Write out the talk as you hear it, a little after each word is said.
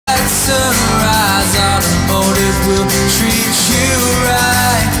sunrise, automotive will treat you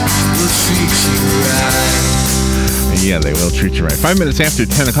right. Will treat you right. Yeah, they will treat you right. 5 minutes after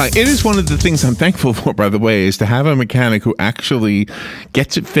 10 o'clock. It is one of the things I'm thankful for, by the way, is to have a mechanic who actually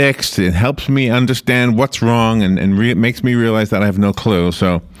gets it fixed. It helps me understand what's wrong and makes me realize that I have no clue.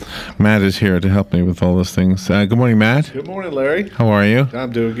 So Matt is here to help me with all those things. Good morning, Matt. Good morning, Larry. How are you?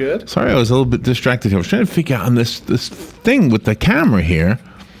 I'm doing good. Sorry, I was a little bit distracted. I was trying to figure out on this thing with the camera here.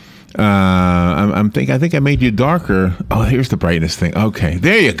 I think I made you darker. Oh, here's the brightness thing. Okay,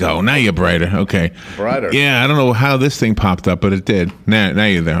 there you go. Now you're brighter. Okay, brighter. Yeah, I don't know how this thing popped up, but it did. Now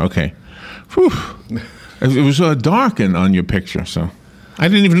you're there. Okay. Whew. It was dark on your picture, so I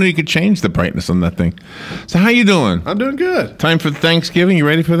didn't even know you could change the brightness on that thing. So how you doing? I'm doing good. Time for Thanksgiving. You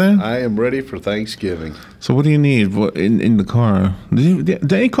ready for that? I am ready for Thanksgiving. So what do you need in the car? Do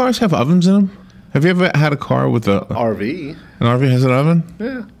any cars have ovens in them? Have you ever had a car with a RV? An RV has an oven?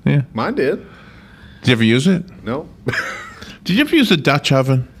 Yeah. Yeah. Mine did. Did you ever use it? No. Did you ever use a Dutch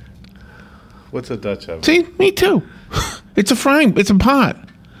oven? What's a Dutch oven? See, me too. It's a pot.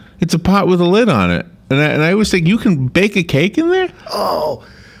 It's a pot with a lid on it. And I always think, you can bake a cake in there? Oh,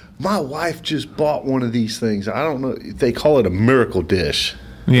 my wife just bought one of these things. I don't know. They call it a miracle dish.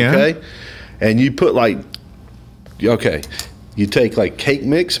 Yeah. Okay? And you put you take like cake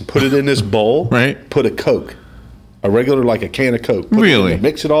mix and put it in this bowl. Right. Put a Coke. A regular, like a can of Coke. Really?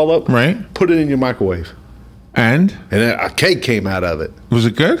 Mix it all up. Right. Put it in your microwave. And then a cake came out of it. Was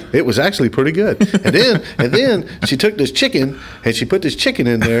it good? It was actually pretty good. And then she took this chicken and she put this chicken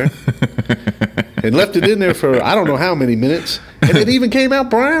in there and left it in there for I don't know how many minutes, and it even came out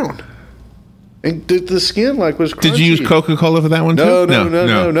brown. And the skin was crunchy. Did you use Coca-Cola for that one No,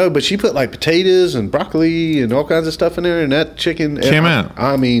 too? no. But she put like potatoes and broccoli and all kinds of stuff in there, and that chicken came out.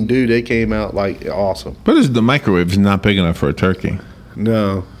 I mean, dude, they came out like awesome. But the microwave is not big enough for a turkey.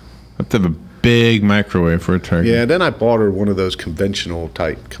 No. You have to have a big microwave for a turkey. Yeah, then I bought her one of those conventional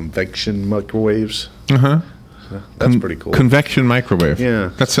type convection microwaves. Uh-huh. That's pretty cool. Convection microwave.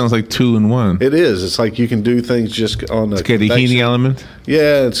 Yeah. That sounds like 2 in 1. It is. It's like you can do things just on the. It's got a heating element.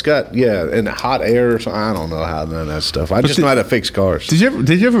 Yeah, it's got and hot air. So I don't know how none of that stuff. I just know how to fix cars. Did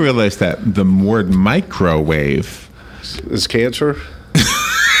you ever realize that the word microwave is cancer?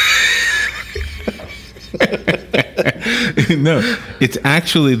 No, it's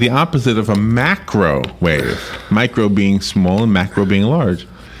actually the opposite of a macro wave. Micro being small and macro being large.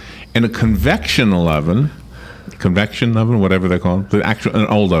 And a convection oven, whatever they call it, an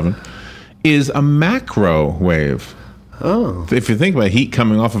old oven, is a macro wave. Oh. If you think about heat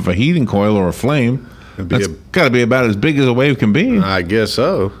coming off of a heating coil or a flame, that's got to be about as big as a wave can be. I guess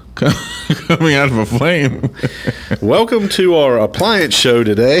so. Coming out of a flame. Welcome to our appliance show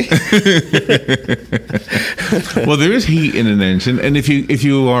today. Well, there is heat in an engine, and if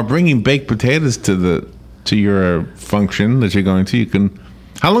you are bringing baked potatoes to your function that you're going to, you can.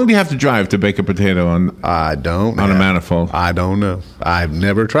 How long do you have to drive to bake a potato on? I don't know. On a manifold. I don't know. I've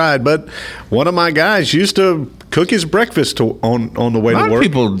never tried, but one of my guys used to cook his breakfast on the way to work. A lot of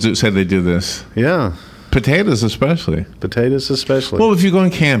people say they do this. Yeah. Potatoes especially. Well, if you're going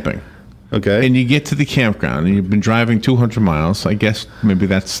camping, okay, and you get to the campground and you've been driving 200 miles, I guess maybe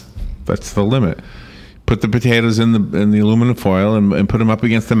that's the limit. Put the potatoes in the aluminum foil and put them up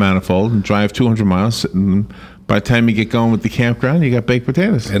against the manifold and drive 200 miles. And by the time you get going with the campground, you got baked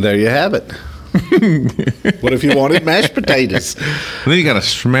potatoes. And there you have it. What if you wanted mashed potatoes? Then you got to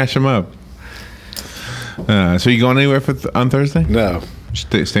smash them up. So you going anywhere on Thursday? No.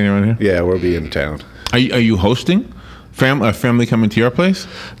 Staying around here? Yeah, we'll be in town. Are you hosting? Family coming to your place?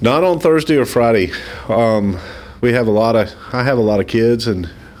 Not on Thursday or Friday. I have a lot of kids, and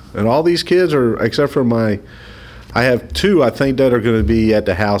all these kids are, except for I have 2, I think, that are going to be at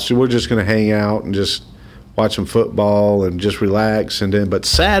the house. So we're just going to hang out and just watch some football and just relax. But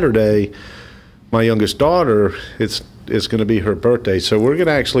Saturday, my youngest daughter, it's going to be her birthday. So we're going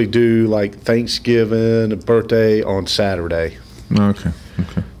to actually do like Thanksgiving and birthday on Saturday. Okay.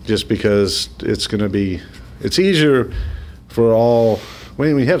 Just because it's easier for all.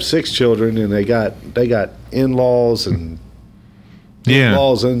 When we have 6 children and they got in-laws and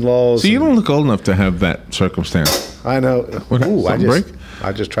in-laws. So you don't look old enough to have that circumstance. I know. Ooh,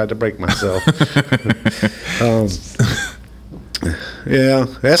 I just tried to break myself. Yeah,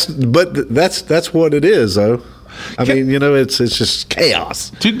 that's what it is, though. I mean, it's just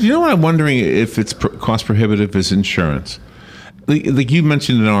chaos. Do you know what I'm wondering if it's cost prohibitive is insurance? Like you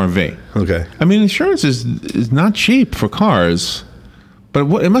mentioned an RV. Okay. I mean, insurance is not cheap for cars, but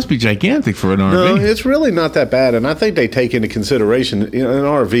it must be gigantic for an RV. No, it's really not that bad, and I think they take into consideration an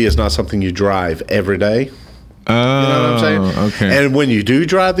RV is not something you drive every day. Oh, You know what I'm saying? okay. And when you do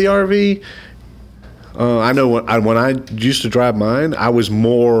drive the RV, I know when I used to drive mine, I was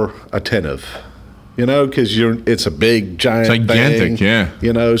more attentive. You know, because it's a big, giant, gigantic, thing, yeah.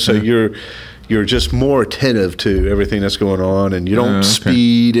 You know, so you're just more attentive to everything that's going on, and you don't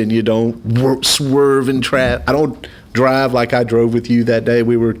speed and you don't swerve and trap. I don't drive like I drove with you that day.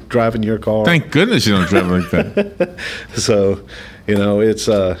 We were driving your car. Thank goodness you don't drive like that. So, you know, it's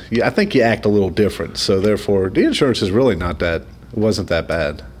I think you act a little different. So therefore, the insurance is really it wasn't that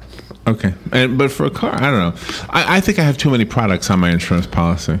bad. Okay, but for a car, I don't know. I think I have too many products on my insurance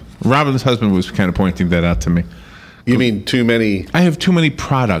policy. Robin's husband was kind of pointing that out to me. You mean too many? I have too many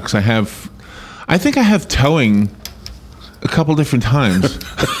products. I think I have towing a couple different times.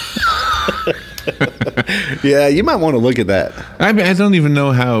 Yeah, you might want to look at that. I don't even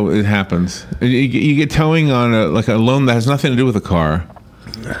know how it happens. You get towing on a loan that has nothing to do with the car.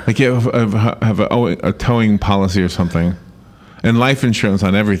 Like you have a towing policy or something. And life insurance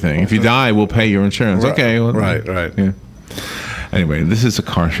on everything. If you die, we'll pay your insurance. Right. Okay. Well, Right. Yeah. Anyway, this is a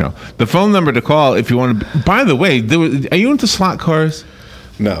car show. The phone number to call if you want to. By the way, are you into slot cars?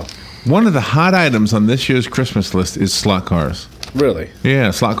 No. One of the hot items on this year's Christmas list is slot cars. Really?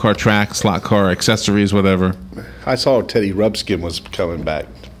 Yeah, slot car track, slot car accessories, whatever. I saw Teddy Ruxpin was coming back.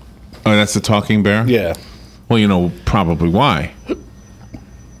 Oh, that's the talking bear? Yeah. Well, you know probably why.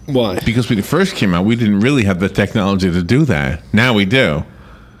 Why? Because when it first came out, we didn't really have the technology to do that. Now we do.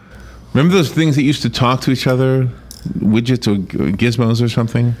 Remember those things that used to talk to each other? Widgets or gizmos or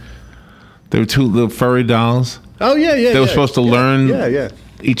something? They were two little furry dolls. Oh, yeah. They were supposed to learn each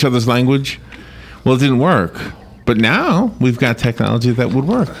each other's language. Well, it didn't work. But now we've got technology that would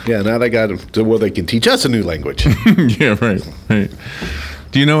work. Yeah, now they got them to where they can teach us a new language. Yeah, right.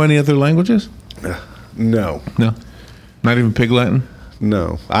 Do you know any other languages? No. No? Not even Pig Latin?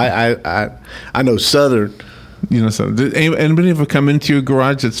 No. I know Southern. You know, so did anybody ever come into your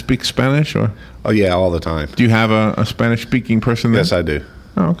garage that speaks Spanish? Or Oh, yeah, all the time. do you have a Spanish-speaking person there? Yes, I do.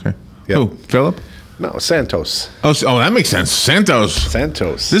 Oh, okay. Yep. Who? Philip? No, Santos. Oh, that makes sense. Santos.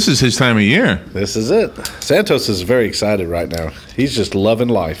 Santos. This is his time of year. This is it. Santos is very excited right now. He's just loving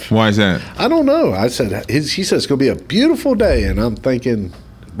life. Why is that? I don't know. I said he said it's going to be a beautiful day, and I'm thinking,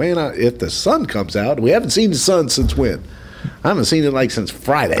 man, if the sun comes out, we haven't seen the sun since when? I haven't seen it like since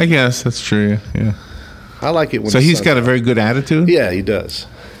Friday. I guess that's true. Yeah. I like it when. So the he's sun's got a out. very good attitude. Yeah, he does.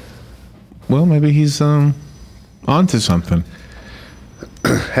 Well, maybe he's onto something.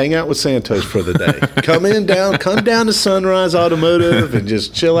 Hang out with Santos for the day. Come down to Sunrise Automotive and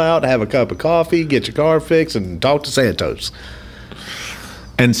just chill out, have a cup of coffee, get your car fixed, and talk to Santos.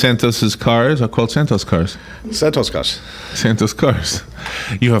 And Santos's cars are called Santos cars. Santos cars. Santos cars.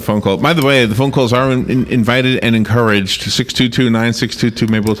 You have a phone call. By the way, the phone calls are invited and encouraged. 622-9622.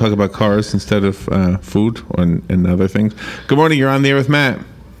 Maybe we'll talk about cars instead of food and other things. Good morning. You're on the air with Matt.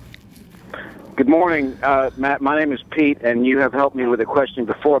 Good morning, Matt. My name is Pete, and you have helped me with a question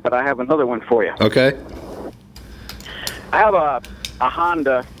before, but I have another one for you. Okay. I have a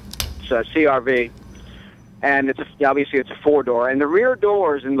Honda, it's a CRV, and obviously it's a four-door, and the rear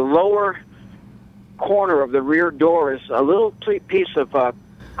doors in the lower corner of the rear door is a little piece of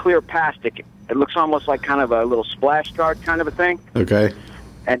clear plastic. It looks almost like kind of a little splash guard kind of a thing. Okay.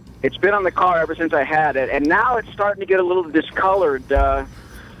 And it's been on the car ever since I had it, and now it's starting to get a little discolored.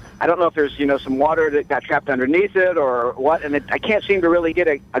 I don't know if there's some water that got trapped underneath it or what, and I can't seem to really get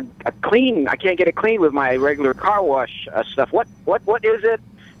a clean. I can't get it clean with my regular car wash stuff. What is it?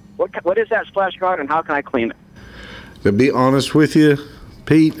 What is that splash guard, and how can I clean it? To be honest with you,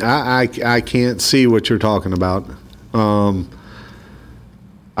 Pete, I can't see what you're talking about.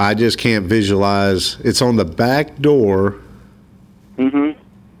 I just can't visualize. It's on the back door. Mm-hmm.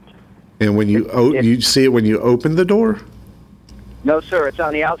 And when you see it when you open the door? No, sir. It's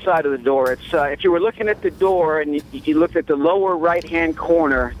on the outside of the door. It's if you were looking at the door and you looked at the lower right-hand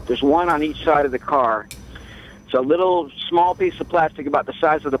corner, there's one on each side of the car. It's a little small piece of plastic about the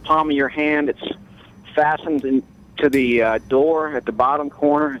size of the palm of your hand. It's fastened into the door at the bottom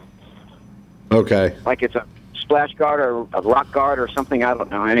corner. Okay. Like it's a splash guard or a rock guard or something. I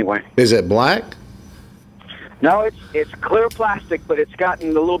don't know. Anyway. Is it black? No, it's clear plastic, but it's gotten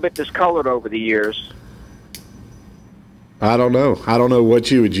a little bit discolored over the years. I don't know. I don't know what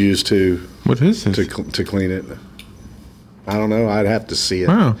you would use to What is this? to clean it. I don't know. I'd have to see it.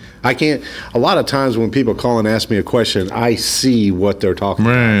 Wow. I can't. A lot of times when people call and ask me a question, I see what they're talking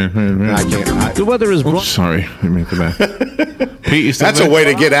about. Right. I can't. The weather is Oops, sorry. I meant that. Pete, you still That's a there? way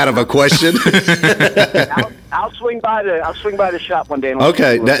to get out of a question. I'll swing by the shop one day. And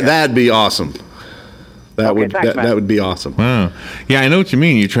Okay, that'd be awesome. That Okay, thanks, Matt. that would be awesome. Wow. Yeah, I know what you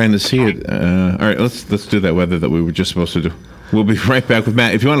mean. You're trying to see it. All right, let's do that weather that we were just supposed to do. We'll be right back with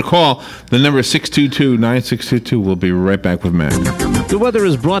Matt. If you want to call, the number is 622-9622. We'll be right back with Matt. The weather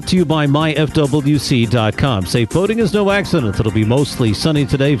is brought to you by myfwc.com. Safe boating is no accident. It'll be mostly sunny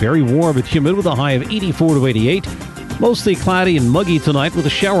today, very warm and humid with a high of 84 to 88. Mostly cloudy and muggy tonight with a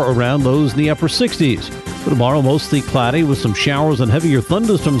shower around, lows in the upper 60s. For tomorrow, mostly cloudy with some showers and heavier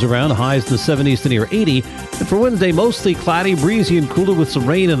thunderstorms around, highs in the 70s to near 80. And for Wednesday, mostly cloudy, breezy, and cooler with some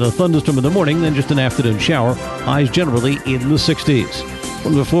rain and a thunderstorm in the morning, then just an afternoon shower, highs generally in the 60s.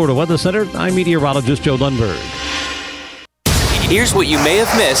 From the Florida Weather Center, I'm meteorologist Joe Lundberg. Here's what you may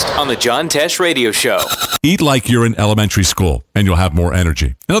have missed on the John Tesh Radio Show. Eat like you're in elementary school, and you'll have more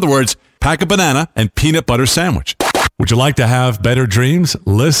energy. In other words, pack a banana and peanut butter sandwich. Would you like to have better dreams?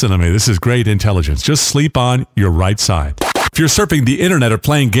 Listen to me. This is great intelligence. Just sleep on your right side. If you're surfing the internet or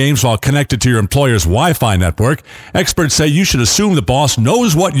playing games while connected to your employer's Wi-Fi network, experts say you should assume the boss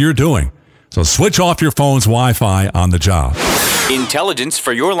knows what you're doing. So switch off your phone's Wi-Fi on the job. Intelligence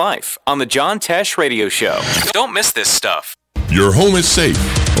for your life on the John Tesh Radio Show. Don't miss this stuff. Your home is safe,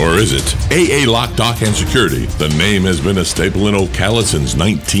 or is it? AA Lock, Dock, and Security. The name has been a staple in Ocala since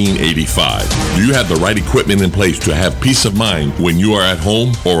 1985. Do you have the right equipment in place to have peace of mind when you are at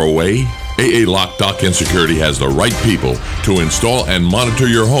home or away? AA Lock, Dock, and Security has the right people to install and monitor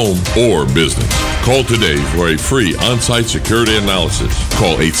your home or business. Call today for a free on-site security analysis.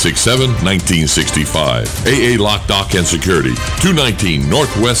 Call 867-1965. AA Lock, Dock, and Security, 219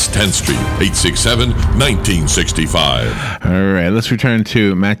 Northwest 10th Street, 867-1965. All right, let's return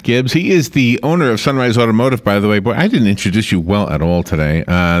to Matt Gibbs. He is the owner of Sunrise Automotive, by the way. Boy, I didn't introduce you well at all today.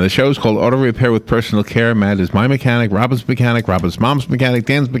 The show is called Auto Repair with Personal Care. Matt is my mechanic, Robin's mechanic, Robin's mom's mechanic,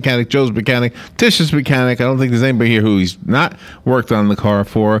 Dan's mechanic, Joe's mechanic, Tish's mechanic. I don't think there's anybody here who he's not worked on the car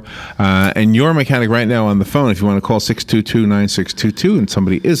for. And your mechanic right now on the phone, if you want to call 622-9622, and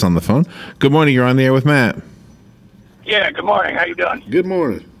somebody is on the phone. Good morning. You're on the air with Matt. Yeah, good morning. How you doing? Good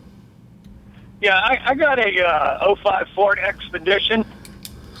morning. Yeah, I got a 05 Ford Expedition.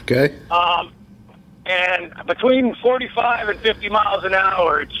 Okay. And between 45 and 50 miles an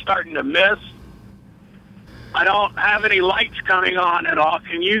hour, it's starting to miss. I don't have any lights coming on at all.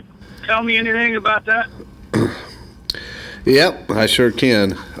 Can you tell me anything about that? Yep, I sure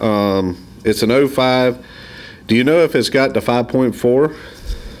can. It's an 05. Do you know if it's got the 5.4?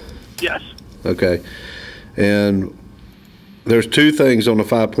 Yes. Okay. And there's two things on the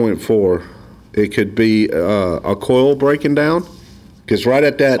 5.4. It could be a coil breaking down, because right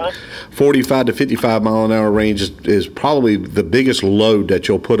at that 45 to 55 mile an hour range is probably the biggest load that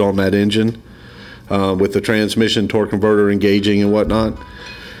you'll put on that engine with the transmission, torque converter engaging and whatnot.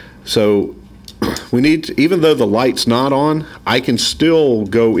 So we need to, even though the light's not on, I can still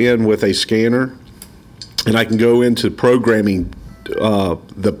go in with a scanner, and I can go into programming,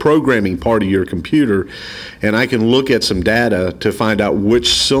 the programming part of your computer, and I can look at some data to find out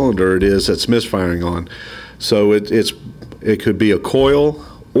which cylinder it is that's misfiring on. So it could be a coil,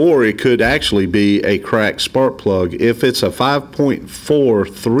 or it could actually be a cracked spark plug. If it's a 5.4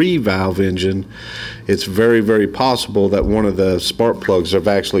 3-valve engine, it's very, very possible that one of the spark plugs have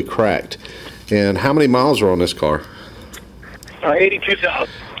actually cracked. And how many miles are on this car? 82,000.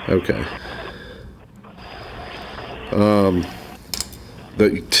 Okay.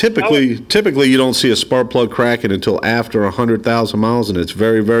 Typically you don't see a spark plug cracking until after 100,000 miles, and it's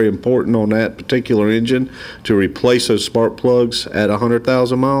very, very important on that particular engine to replace those spark plugs at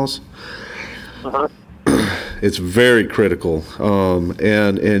 100,000 miles. It's very critical,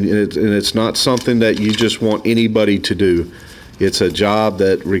 and it's not something that you just want anybody to do. It's a job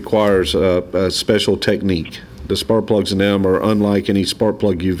that requires a special technique. The spark plugs in them are unlike any spark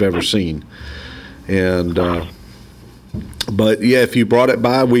plug you've ever seen, and but yeah, if you brought it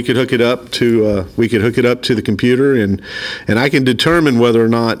by, we could hook it up to the computer, and I can determine whether or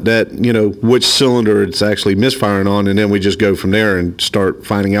not that, you know, which cylinder it's actually misfiring on, and then we just go from there and start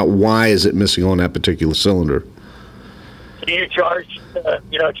finding out why is it missing on that particular cylinder. Can you charge,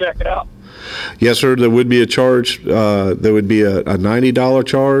 check it out? Yes, sir. There would be a charge. There would be a $90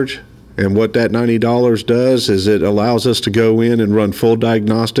 charge. And what that $90 does is it allows us to go in and run full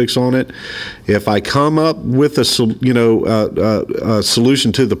diagnostics on it. If I come up with a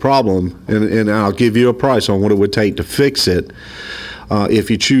solution to the problem, and I'll give you a price on what it would take to fix it. If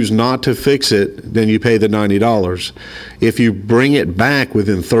you choose not to fix it, then you pay the $90. If you bring it back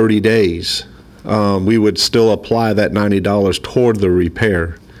within 30 days, we would still apply that $90 toward the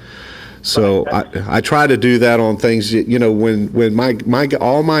repair. So I try to do that on things. You know, when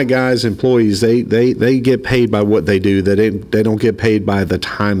all my guys employees they get paid by what they do. They don't get paid by the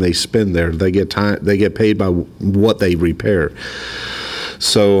time they spend there. They get paid by what they repair.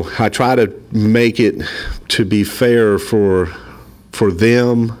 So I try to make it to be fair for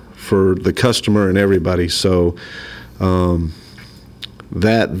them, for the customer, and everybody. So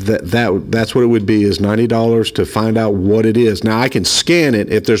that's what it would be, is $90 to find out what it is. Now I can scan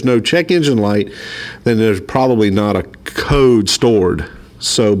it. If there's no check engine light, then there's probably not a code stored.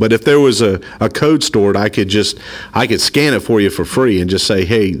 So, but if there was a code stored, I could scan it for you for free and just say,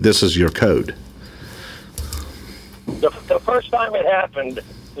 hey, this is your code. The first time it happened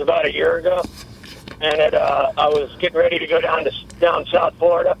was about a year ago, and I was getting ready to go down South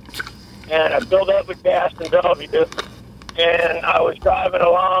Florida, and I filled up with gas in Bellevue. And I was driving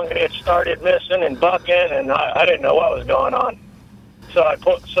along, and it started missing and bucking, and I didn't know what was going on. So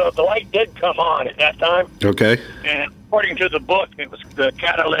the light did come on at that time. Okay. And according to the book, it was the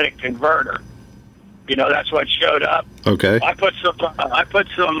catalytic converter. You know, that's what showed up. Okay. I put some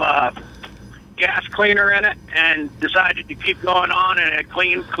gas cleaner in it and decided to keep going on, and it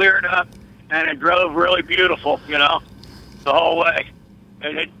cleared up, and it drove really beautiful. You know, the whole way.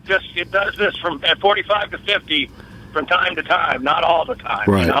 And it does this from at 45 to 50. From time to time, not all the time.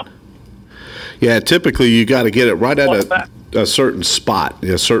 Right. You know? Yeah, typically you got to get it right at a certain spot,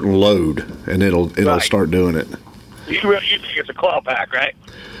 a certain load, and it'll start doing it. You think it's a coil pack, right?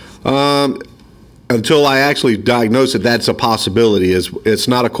 Until I actually diagnose it, that's a possibility. It's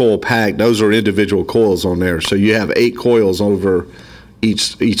not a coil pack; those are individual coils on there. So you have 8 coils over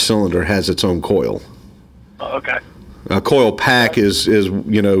each cylinder has its own coil. Oh, okay. A coil pack is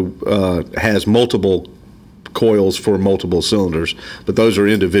has multiple coils for multiple cylinders, but those are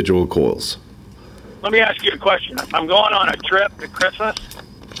individual coils. Let me ask you a question. I'm going on a trip at Christmas.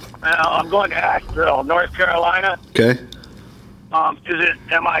 I'm going to Asheville, North Carolina. Okay.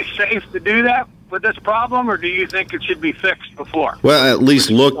 Am I safe to do that with this problem, or do you think it should be fixed before? Well, at least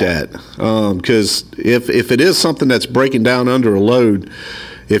looked at, because if it is something that's breaking down under a load,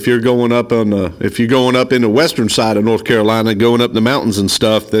 if you're going up in the western side of North Carolina, going up the mountains and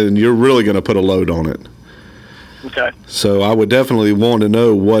stuff, then you're really going to put a load on it. Okay. So I would definitely want to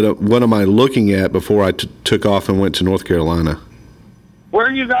know what am I looking at before I took off and went to North Carolina. Where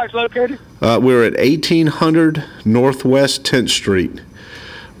are you guys located? We're at 1800 Northwest 10th Street,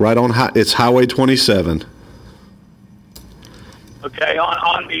 right on it's Highway 27. Okay,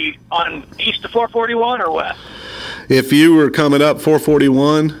 on east of 441 or west? If you were coming up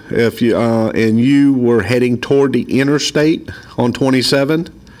 441, and you were heading toward the interstate on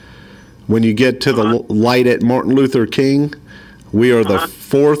 27. When you get to the light at Martin Luther King, we are the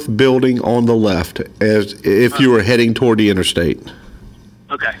 4th building on the left, as if you were heading toward the interstate.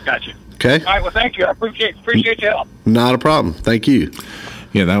 Okay, gotcha. Okay. All right, well, thank you. I appreciate your help. Not a problem. Thank you.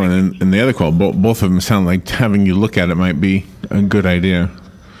 Yeah, that one and the other call, both of them sound like having you look at it might be a good idea,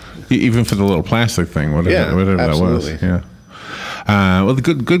 even for the little plastic thing, whatever absolutely. that was. Yeah. Well, the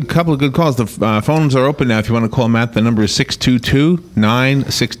good couple of good calls. The phones are open now. If you want to call Matt, the number is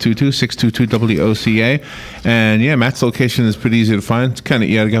 622-9622-622-WOCA. And yeah, Matt's location is pretty easy to find. It's kind of,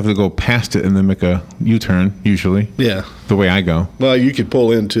 you have to go past it and then make a U-turn, usually. Yeah. The way I go. Well, you could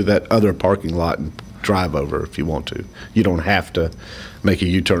pull into that other parking lot and drive over if you want to. You don't have to make a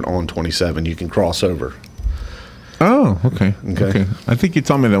U-turn on 27. You can cross over. Oh, okay. I think you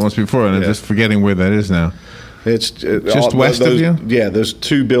told me that once before, and I'm just forgetting where that is now. It's just west of you. Yeah, those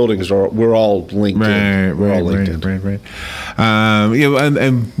 2 buildings we're all linked in. We're all linked in. Right.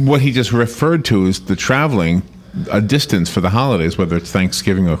 And what he just referred to is the traveling a distance for the holidays, whether it's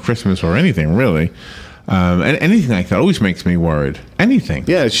Thanksgiving or Christmas or anything really. And anything like that always makes me worried. Anything.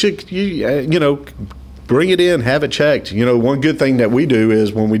 Yeah, it should. Bring it in, have it checked. One good thing that we do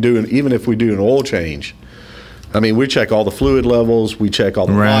is when we do even if we do an oil change. I mean, we check all the fluid levels, we check all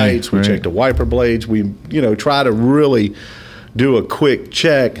the lights, we check the wiper blades. We, try to really do a quick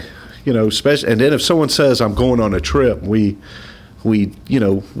check, especially. And then if someone says, I'm going on a trip, we and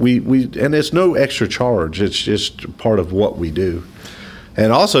it's no extra charge. It's just part of what we do.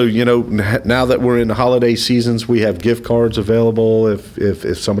 And also, now that we're in the holiday seasons, we have gift cards available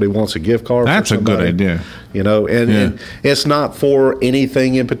if somebody wants a gift card. That's a good idea. And it's not for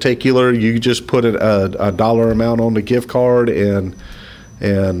anything in particular. You just put a dollar amount on the gift card, and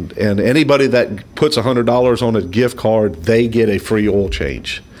anybody that puts $100 on a gift card, they get a free oil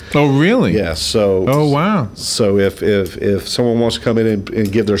change. Oh, really? Yeah. So. Oh, wow. So if someone wants to come in and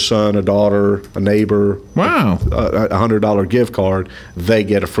give their son, a daughter, a neighbor, wow, a $100 gift card, they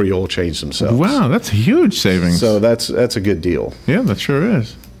get a free oil change themselves. Wow, that's a huge savings. So that's a good deal. Yeah, that sure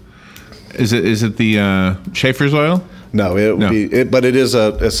is. Is it the Schaefer's oil? No, it would be, but it is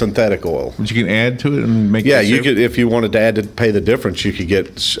a synthetic oil. But you can add to it and make. Yeah, it you could, if you wanted to add to pay the difference, you could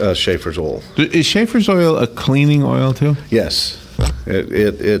get Schaefer's oil. Is Schaefer's oil a cleaning oil too? Yes,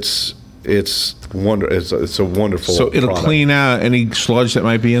 it's it's a wonderful. So it'll product. clean out any sludge that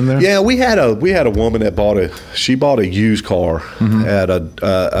might be in there. Yeah, we had a woman that bought a used car at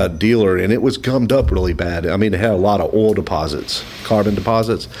a dealer, and it was gummed up really bad. I mean, it had a lot of oil deposits, carbon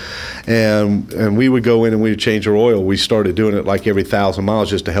deposits, and we would go in and we would change her oil. We started doing it like every 1,000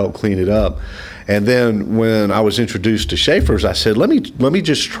 miles just to help clean it up. And then when I was introduced to Schaefer's, I said, let me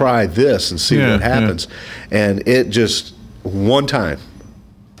just try this and see what happens. And it just one time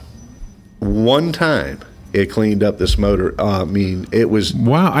it cleaned up this motor. I mean, it was...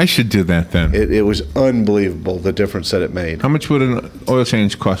 Wow, I should do that then. It was unbelievable, the difference that it made. How much would an oil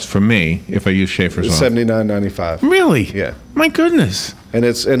change cost for me if I use Schaefer's oil? $79.95. Really? Yeah. My goodness. And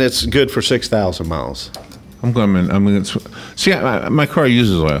it's good for 6,000 miles. I'm going to... See, my car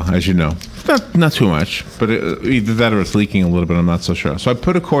uses oil, as you know. Not too much, but either that or it's leaking a little bit. I'm not so sure. So I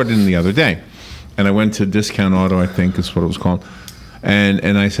put a cord in the other day, and I went to Discount Auto, I think is what it was called.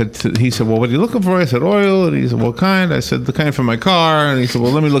 And I said, he said, well, what are you looking for? I said, oil. And he said, what kind? I said, the kind for my car. And he said,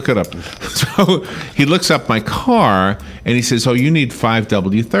 well, let me look it up. So he looks up my car, and he says, oh, you need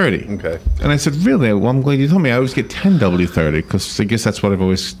 5W30. Okay. And I said, really? Well, I'm glad you told me. I always get 10W30 because I guess that's what I've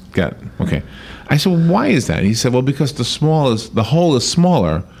always got. Okay. I said, well, why is that? He said, well, because the hole is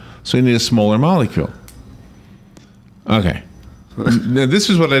smaller, so you need a smaller molecule. Okay. Now, this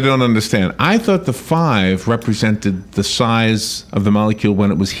is what I don't understand. I thought the 5 represented the size of the molecule when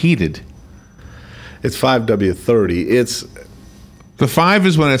it was heated. It's 5W30. It's the 5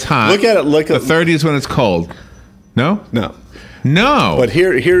 is when it's hot. Look at it. The 30 is when it's cold. No. No. But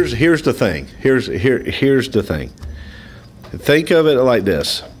here's the thing. Here's the thing. Think of it like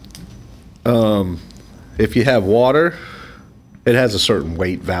this. If you have water, it has a certain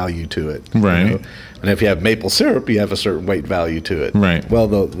weight value to it. Right. You know? And if you have maple syrup, you have a certain weight value to it. Right. Well,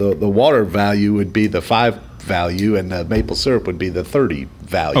 the water value would be the 5 value, and the maple syrup would be the 30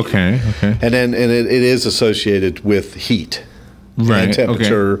 value. Okay. And then it is associated with heat. Right. And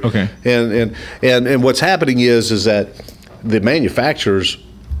temperature. Okay. And what's happening is that the manufacturers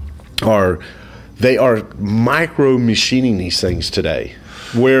are micro machining these things today.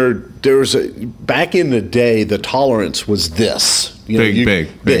 Where back in the day, the tolerance was this.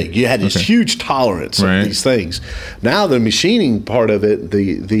 Big. You had this huge tolerance of these things. Now the machining part of it,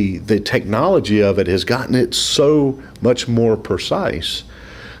 the technology of it has gotten it so much more precise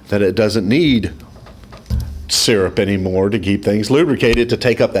that it doesn't need syrup anymore to keep things lubricated to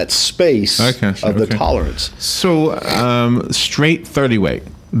take up that space of the tolerance. So straight 30 weight.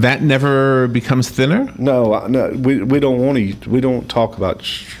 That never becomes thinner? No, we don't want to. We don't talk about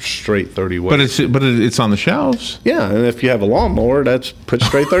straight 30 weight. But it's on the shelves. Yeah, and if you have a lawnmower, that's put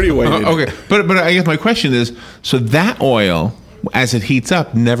straight 30 weight in. Okay, but I guess my question is, so that oil, as it heats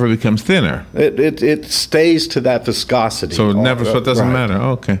up, never becomes thinner. It stays to that viscosity. So it doesn't matter.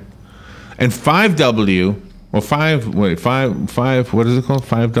 Okay. And 5W. Well, 5. What is it called?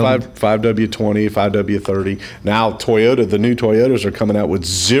 5W? 5W20, 5W30. Now, the new Toyotas are coming out with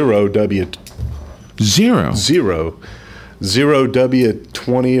 0W. Zero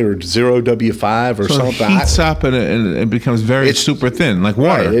W20 or 0W5 or something. So it heats up and it becomes very super thin, like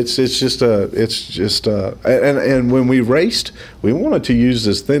water. Right. It's just and when we raced, we wanted to use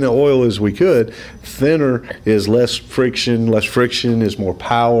as thin oil as we could. Thinner is less friction. Less friction is more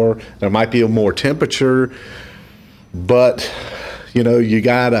power. There might be more temperature, but you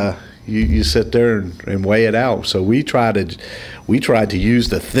gotta you sit there and weigh it out. So we tried to use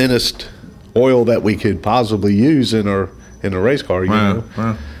the thinnest oil that we could possibly use in a race car. Wow.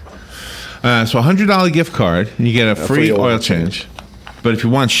 So $100 gift card, and you get a free oil change. But if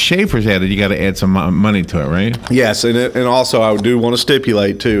you want Schaefer's added, you got to add some money to it, right? Yes, and also I do want to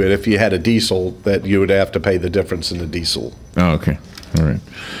stipulate too, and if you had a diesel, that you would have to pay the difference in the diesel. Oh, okay. All right.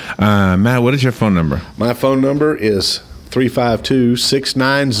 Matt, what is your phone number? My phone number is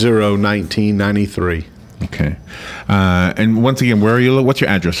 352-690-1993. Okay. And once again, where are you? What's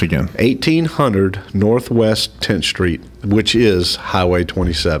your address again? 1800 Northwest 10th Street, which is Highway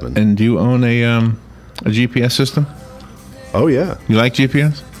 27. And do you own a GPS system? Oh, yeah. You like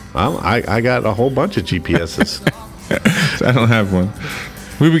GPS? I got a whole bunch of GPSs. I don't have one.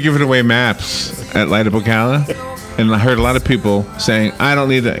 We were giving away maps at Light Up Ocala, and I heard a lot of people saying, I don't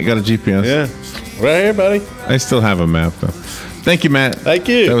need it. I got a GPS. Yeah. Right here, buddy. I still have a map, though. Thank you, Matt. Thank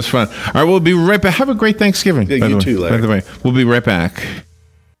you. That was fun. All right, we'll be right back. Have a great Thanksgiving. Yeah, you too, Larry. By the way, we'll be right back.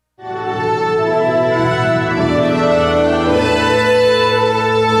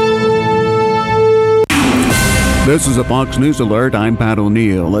 This is a Fox News Alert. I'm Pat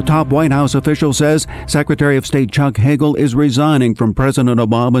O'Neill. A top White House official says Secretary of State Chuck Hagel is resigning from President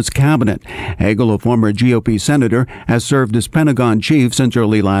Obama's cabinet. Hagel, a former GOP senator, has served as Pentagon chief since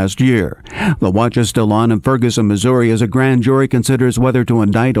early last year. The watch is still on in Ferguson, Missouri, as a grand jury considers whether to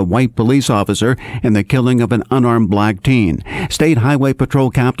indict a white police officer in the killing of an unarmed black teen. State Highway Patrol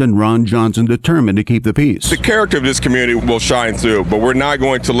Captain Ron Johnson determined to keep the peace. The character of this community will shine through, but we're not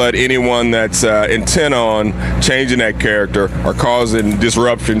going to let anyone that's intent on changing that character or causing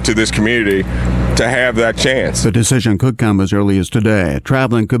disruption to this community to have that chance. The decision could come as early as today.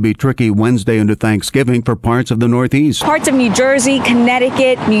 Traveling could be tricky Wednesday into Thanksgiving for parts of the Northeast. Parts of New Jersey,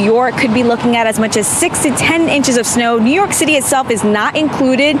 Connecticut, New York could be looking at as much as 6 to 10 inches of snow. New York City itself is not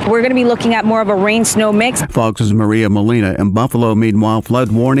included. We're going to be looking at more of a rain-snow mix. Fox's Maria Molina. In Buffalo, meanwhile,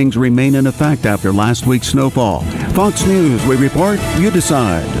 flood warnings remain in effect after last week's snowfall. Fox News, we report, you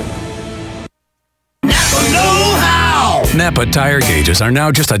decide. Napa tire gauges are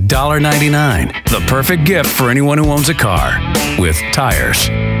now just $1.99. The perfect gift for anyone who owns a car with tires.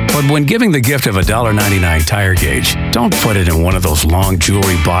 But when giving the gift of a $1.99 tire gauge, don't put it in one of those long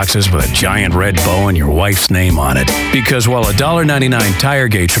jewelry boxes with a giant red bow and your wife's name on it. Because while a $1.99 tire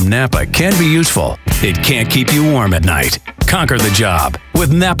gauge from Napa can be useful, it can't keep you warm at night. Conquer the job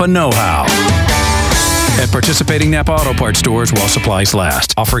with Napa Know-How. At participating Napa Auto Parts stores while supplies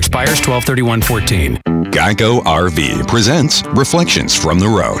last. Offer expires 12/31/14. Geico RV presents Reflections from the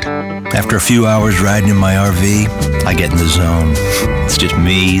Road. After a few hours riding in my RV, I get in the zone. It's just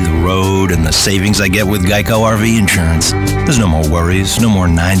me, the road, and the savings I get with Geico RV insurance. There's no more worries, no more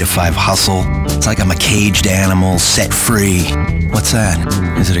 9-to-5 hustle. It's like I'm a caged animal set free. What's that?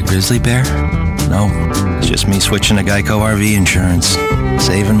 Is it a grizzly bear? No, it's just me switching to Geico RV insurance.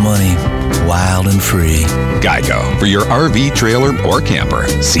 Saving money, wild and free. Geico, for your RV, trailer, or camper.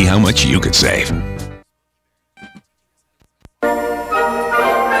 See how much you could save.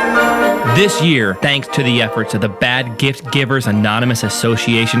 This year, thanks to the efforts of the Bad Gift Givers Anonymous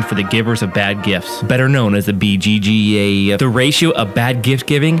Association for the Givers of Bad Gifts, better known as the BGGA, the ratio of bad gift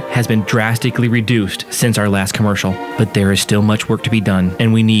giving has been drastically reduced since our last commercial. But there is still much work to be done,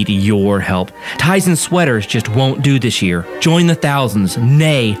 and we need your help. Ties and sweaters just won't do this year. Join the thousands,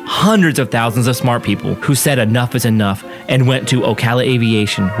 nay, hundreds of thousands of smart people who said enough is enough and went to Ocala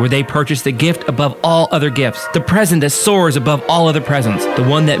Aviation, where they purchased the gift above all other gifts, the present that soars above all other presents, the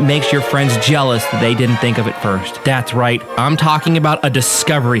one that makes your friends jealous that they didn't think of it first. That's right, I'm talking about a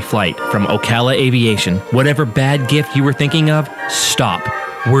discovery flight from Ocala Aviation. Whatever bad gift you were thinking of, stop.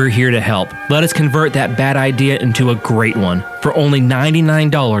 We're here to help. Let us convert that bad idea into a great one. For only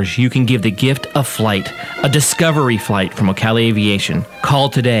 $99, you can give the gift of flight, a discovery flight from Ocala Aviation. Call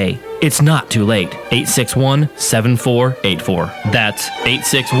today. It's not too late. 861-7484. That's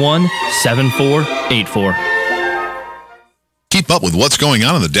 861-7484. Keep up with what's going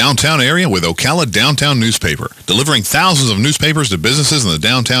on in the downtown area with Ocala Downtown Newspaper. Delivering thousands of newspapers to businesses in the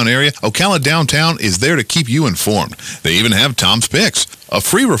downtown area, Ocala Downtown is there to keep you informed. They even have Tom's Picks, a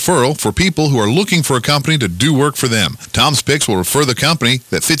free referral for people who are looking for a company to do work for them. Tom's Picks will refer the company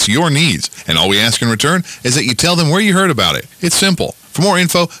that fits your needs, and all we ask in return is that you tell them where you heard about it. It's simple. For more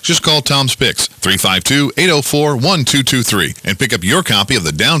info, just call Tom's Picks, 352-804-1223, and pick up your copy of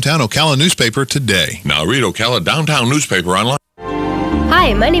the Downtown Ocala newspaper today. Now read Ocala Downtown newspaper online.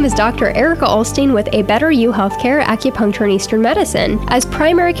 Hi, my name is Dr. Erica Olstein with A Better You Healthcare Acupuncture and Eastern Medicine. As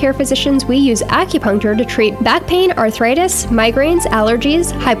primary care physicians, we use acupuncture to treat back pain, arthritis, migraines,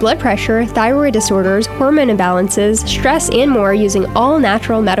 allergies, high blood pressure, thyroid disorders, hormone imbalances, stress, and more using all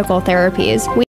natural medical therapies.